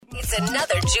It's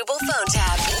another Jubal phone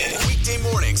tab. Weekday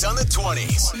mornings on the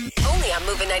 20s. Only on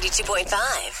Moving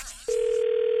 92.5.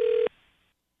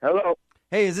 Hello.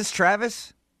 Hey, is this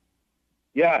Travis?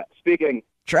 Yeah, speaking.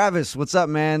 Travis, what's up,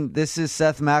 man? This is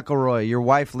Seth McElroy. Your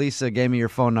wife, Lisa, gave me your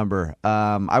phone number.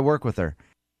 I work with her.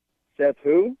 Seth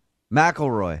who?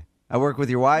 McElroy. I work with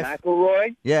your wife.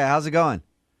 McElroy? Yeah, how's it going?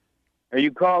 Are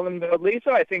you calling about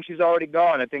Lisa? I think she's already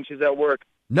gone. I think she's at work.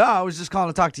 No, I was just calling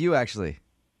to talk to you, actually.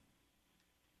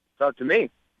 Talk to me.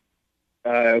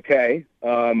 Okay.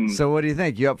 So what do you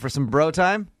think? You up for some bro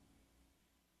time?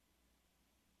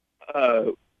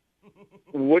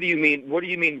 What do you mean? What do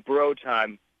you mean, bro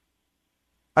time?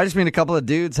 I just mean a couple of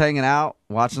dudes hanging out,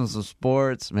 watching some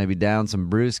sports, maybe down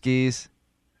some brewskis.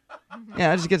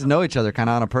 Yeah, I just get to know each other kind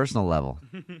of on a personal level.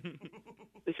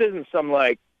 This isn't some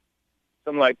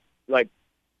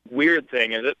weird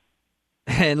thing, is it?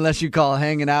 Unless you call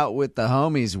hanging out with the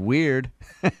homies weird.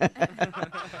 You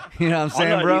know what I'm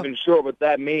saying, I'm bro? not even sure what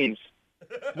that means.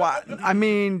 Why? I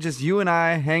mean, just you and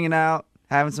I hanging out,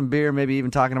 having some beer, maybe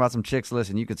even talking about some chicks.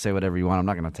 Listen, you could say whatever you want. I'm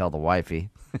not going to tell the wifey.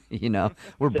 You know,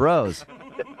 we're bros.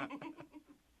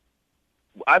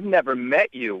 I've never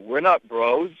met you. We're not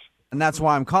bros. And that's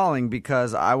why I'm calling,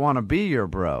 because I want to be your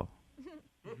bro.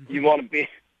 You want to be...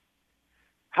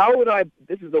 How would I...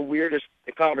 This is the weirdest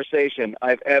conversation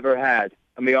I've ever had.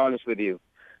 I'll be honest with you.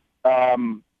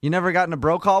 You never gotten a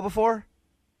bro call before?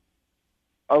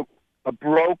 A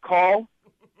bro call?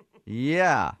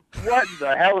 Yeah. What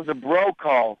the hell is a bro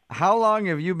call? How long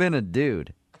have you been a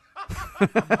dude?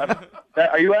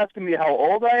 Are you asking me how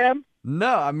old I am?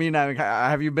 No, I mean,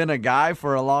 have you been a guy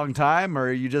for a long time,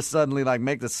 or you just suddenly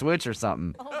make the switch or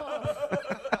something?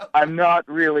 I'm not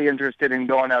really interested in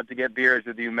going out to get beers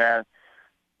with you, man.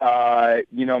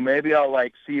 Maybe I'll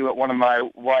see you at one of my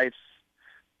wife's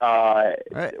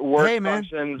work hey, man.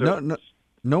 functions.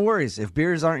 No worries. If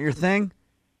beers aren't your thing,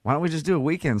 why don't we just do a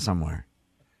weekend somewhere?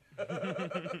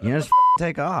 Just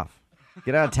take off.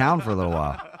 Get out of town for a little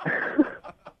while.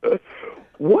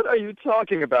 What are you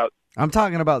talking about? I'm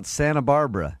talking about Santa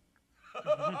Barbara.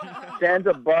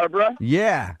 Santa Barbara?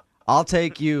 Yeah. I'll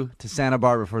take you to Santa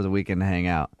Barbara for the weekend to hang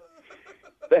out.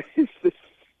 That is the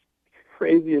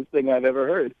craziest thing I've ever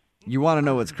heard. You want to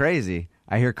know what's crazy?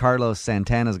 I hear Carlos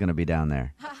Santana's going to be down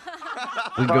there.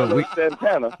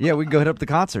 Santana? Yeah, we can go hit up the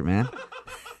concert, man.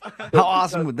 How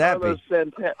awesome would that Carlos be?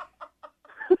 Santana.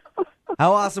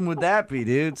 How awesome would that be,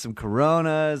 dude? Some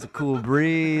Coronas, a cool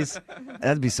breeze.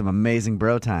 That'd be some amazing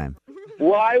bro time.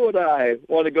 Why would I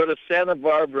want to go to Santa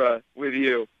Barbara with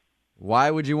you? Why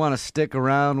would you want to stick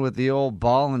around with the old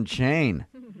ball and chain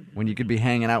when you could be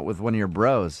hanging out with one of your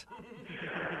bros?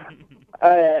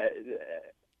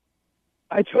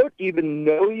 I don't even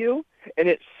know you, and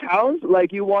it sounds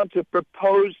like you want to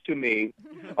propose to me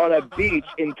on a beach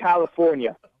in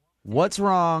California. What's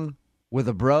wrong with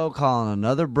a bro calling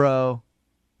another bro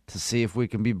to see if we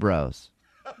can be bros?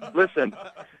 Listen,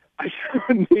 I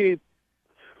don't need...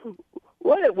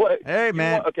 What? Hey,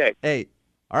 man. Okay. Hey.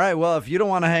 All right, well, if you don't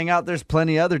want to hang out, there's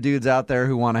plenty of other dudes out there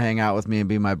who want to hang out with me and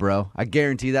be my bro. I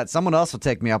guarantee that. Someone else will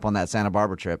take me up on that Santa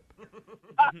Barbara trip.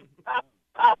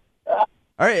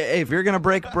 All right, hey, if you're going to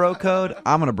break bro code,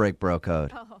 I'm going to break bro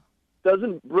code.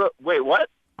 Wait, what?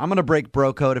 I'm going to break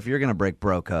bro code if you're going to break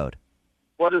bro code.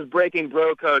 What does breaking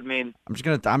bro code mean? I'm just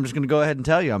gonna go ahead and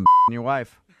tell you I'm your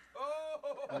wife.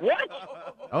 What?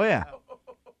 Oh, yeah.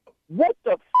 What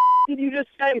the did you just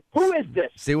say? Who is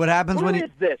this? See what happens Who when is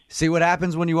this? See what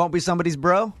happens when you won't be somebody's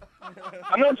bro?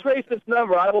 I'm going to trace this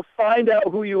number. I will find out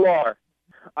who you are.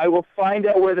 I will find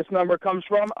out where this number comes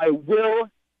from. I will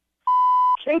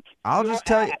kick I'll your just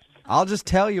tell ass. you. I'll just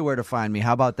tell you where to find me.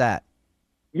 How about that?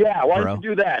 Yeah, why bro? don't you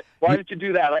do that? Why don't you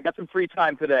do that? I got some free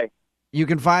time today. You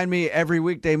can find me every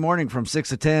weekday morning from 6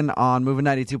 to 10 on Moving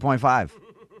 92.5.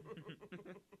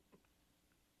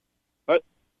 What?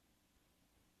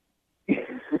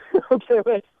 Okay,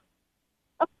 wait.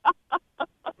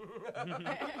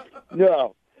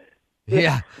 No.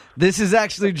 Yeah, this is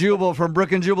actually Jubal from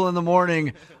Brook and Jubal in the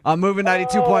morning. I'm Moving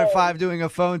 92.5 doing a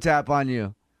phone tap on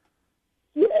you.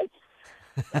 Yes.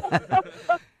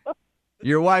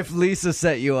 Your wife Lisa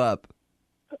set you up.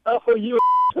 Oh, you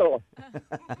asshole.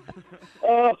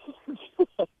 Oh.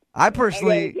 I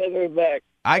personally, I gotta get her back.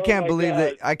 I can't my believe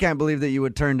God. I can't believe that you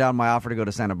would turn down my offer to go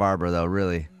to Santa Barbara, though.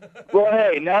 Really. Well,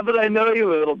 hey, now that I know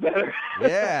you a little better.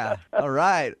 Yeah. All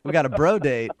right. We got a bro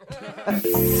date.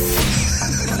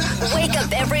 Wake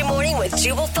up every morning with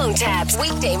Jubal phone tabs.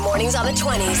 Weekday mornings on the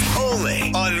 20s.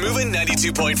 Only on Moving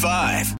 92.5.